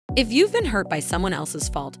If you've been hurt by someone else's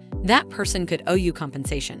fault, that person could owe you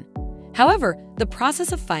compensation. However, the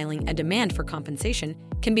process of filing a demand for compensation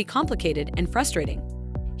can be complicated and frustrating.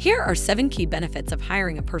 Here are 7 key benefits of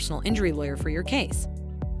hiring a personal injury lawyer for your case.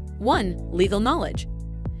 1. Legal knowledge.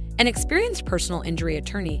 An experienced personal injury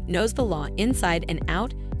attorney knows the law inside and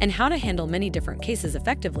out and how to handle many different cases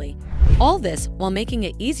effectively. All this while making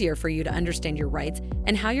it easier for you to understand your rights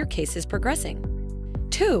and how your case is progressing.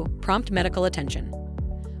 2. Prompt medical attention.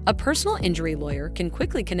 A personal injury lawyer can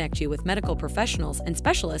quickly connect you with medical professionals and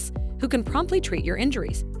specialists who can promptly treat your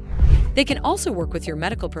injuries. They can also work with your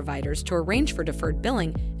medical providers to arrange for deferred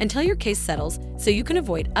billing until your case settles so you can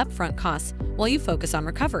avoid upfront costs while you focus on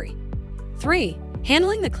recovery. 3.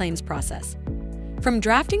 Handling the claims process. From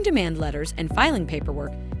drafting demand letters and filing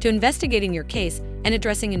paperwork to investigating your case and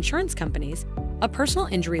addressing insurance companies, a personal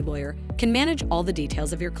injury lawyer can manage all the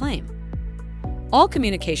details of your claim. All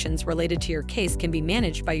communications related to your case can be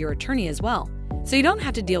managed by your attorney as well, so you don't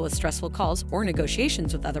have to deal with stressful calls or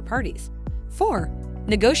negotiations with other parties. 4.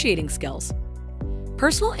 Negotiating skills.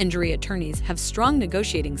 Personal injury attorneys have strong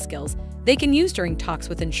negotiating skills they can use during talks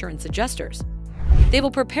with insurance adjusters. They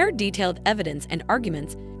will prepare detailed evidence and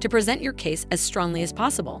arguments to present your case as strongly as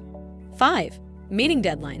possible. 5. Meeting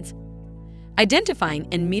deadlines. Identifying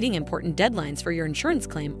and meeting important deadlines for your insurance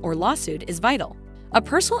claim or lawsuit is vital. A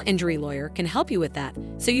personal injury lawyer can help you with that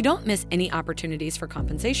so you don't miss any opportunities for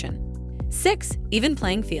compensation. 6. Even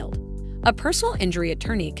playing field. A personal injury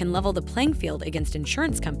attorney can level the playing field against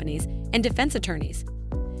insurance companies and defense attorneys.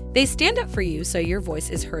 They stand up for you so your voice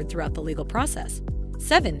is heard throughout the legal process.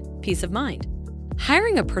 7. Peace of mind.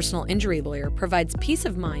 Hiring a personal injury lawyer provides peace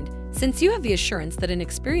of mind since you have the assurance that an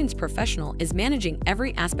experienced professional is managing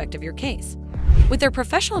every aspect of your case. With their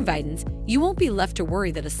professional guidance, you won't be left to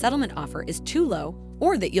worry that a settlement offer is too low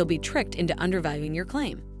or that you'll be tricked into undervaluing your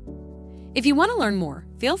claim. If you want to learn more,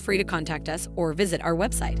 feel free to contact us or visit our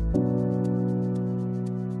website.